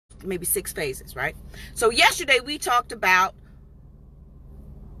maybe 6 phases, right? So yesterday we talked about,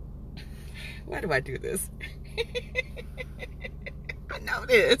 why do I do this? I know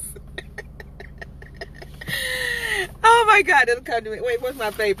this. Oh my God, it'll come to me. Wait, what's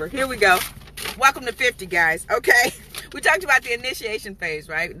my paper? Here we go. Welcome to 50, guys. Okay. We talked about the initiation phase,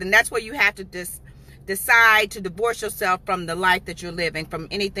 right? Then that's where you have to decide to divorce yourself from the life that you're living, from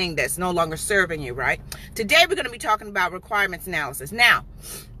anything that's no longer serving you, right? Today we're going to be talking about requirements analysis. Now,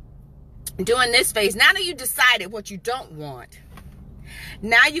 during this phase, now that you decided what you don't want,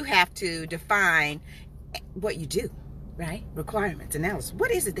 now you have to define what you do, right? Requirements analysis.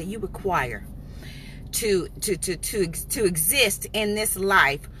 What is it that you require to exist in this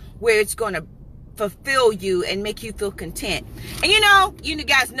life where it's going to fulfill you and make you feel content? And you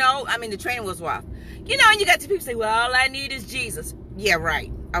guys know, I mean, the training was off. And you got the people say, well, all I need is Jesus. Yeah,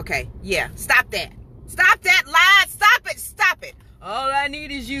 right. Okay. Yeah. Stop that. Stop that lie. Stop it. All I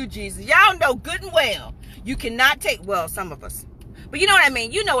need is you, Jesus. Y'all know good and well you cannot take, well, some of us. But you know what I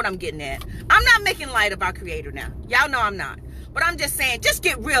mean? You know what I'm getting at. I'm not making light of our Creator now. Y'all know I'm not. But I'm just saying, just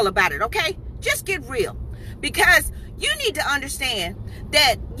get real about it, okay? Just get real. Because you need to understand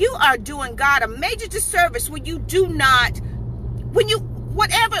that you are doing God a major disservice when you do not,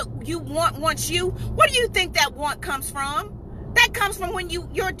 whatever you want wants you, what do you think that want comes from? That comes from when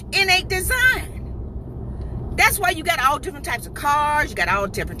your innate design. That's why you got all different types of cars, you got all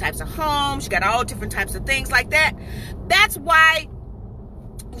different types of homes, you got all different types of things like that. That's why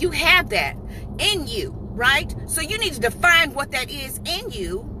you have that in you, right? So you need to define what that is in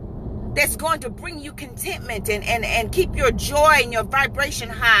you that's going to bring you contentment and keep your joy and your vibration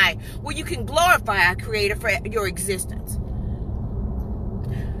high, where you can glorify our Creator for your existence.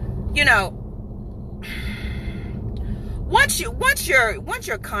 Once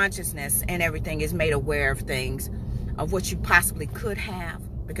your consciousness and everything is made aware of things, of what you possibly could have,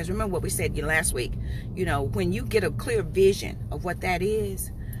 because remember what we said last week, when you get a clear vision of what that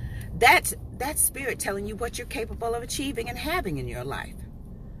is, that's spirit telling you what you're capable of achieving and having in your life.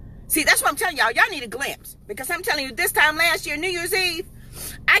 See, that's what I'm telling y'all. Y'all need a glimpse, because I'm telling you, this time last year, New Year's Eve,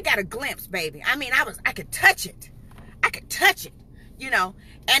 I got a glimpse, baby. I mean, I could touch it.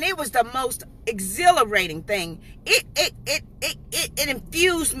 And it was the most exhilarating thing. It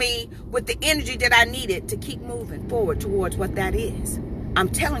infused me with the energy that I needed to keep moving forward towards what that is. I'm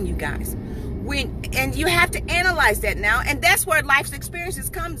telling you guys. And you have to analyze that now, and that's where life's experiences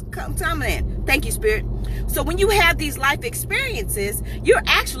come in. Thank you, Spirit. So when you have these life experiences, you're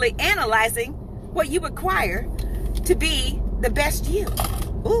actually analyzing what you require to be the best you.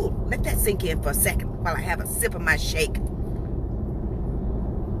 Ooh, let that sink in for a second while I have a sip of my shake.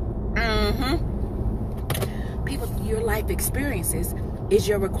 People, your life experiences is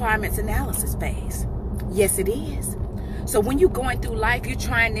your requirements analysis phase. Yes, it is. So when you're going through life, you're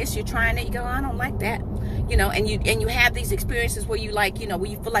trying this, you're trying that, you go, I don't like that. And you have these experiences where you where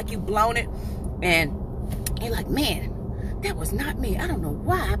you feel like you've blown it, and you're like, man, that was not me. I don't know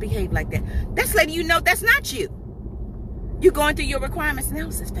why I behaved like that. That's letting you know that's not you. You're going through your requirements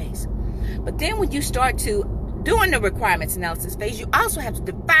analysis phase. But then when you start doing the requirements analysis phase, you also have to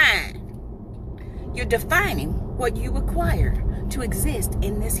define. You're defining what you require to exist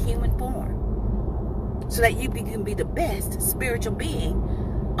in this human form, so that you can be the best spiritual being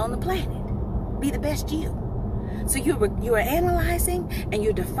on the planet. Be the best you. So you're analyzing and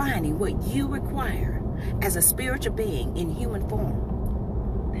you're defining what you require as a spiritual being in human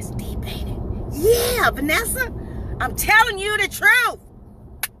form. That's deep, ain't it? Yeah, Vanessa, I'm telling you the truth.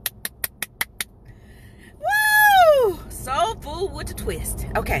 Woo! Soul food with a twist.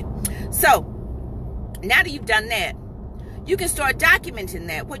 Okay, so now that you've done that, you can start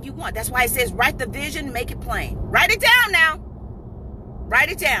documenting what you want. That's why it says write the vision, make it plain. Write it down now.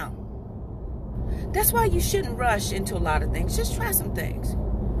 Write it down. That's why you shouldn't rush into a lot of things. Just try some things,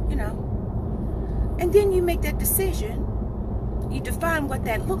 And then you make that decision. You define what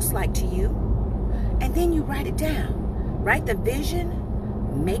that looks like to you. And then you write it down. Write the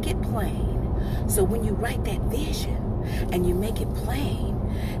vision, make it plain. So when you write that vision and you make it plain,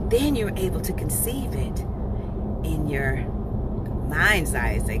 then you're able to conceive it in your mind's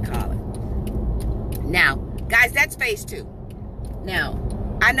eye, as they call it. Now, guys, that's phase 2. Now,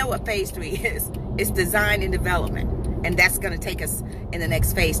 I know what phase 3 is. It's design and development. And that's going to take us in the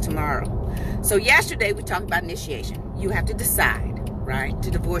next phase tomorrow. So yesterday we talked about initiation. You have to decide, right,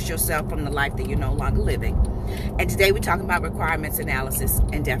 to divorce yourself from the life that you're no longer living. And today we're talking about requirements analysis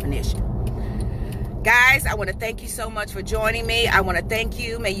and definition. Guys, I want to thank you so much for joining me. I want to thank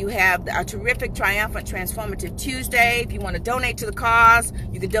you. May you have a terrific, triumphant, transformative Tuesday. If you want to donate to the cause,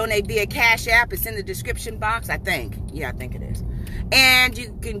 you can donate via Cash App. It's in the description box, I think. Yeah, I think it is. And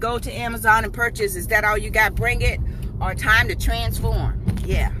you can go to Amazon and purchase. Is that all you got? Bring it, or Time to Transform.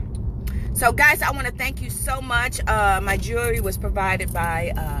 Yeah. So, guys, I want to thank you so much. My jewelry was provided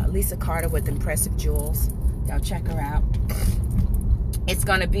by Lisa Carter with Impressive Jewels. Y'all check her out. It's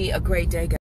going to be a great day, guys.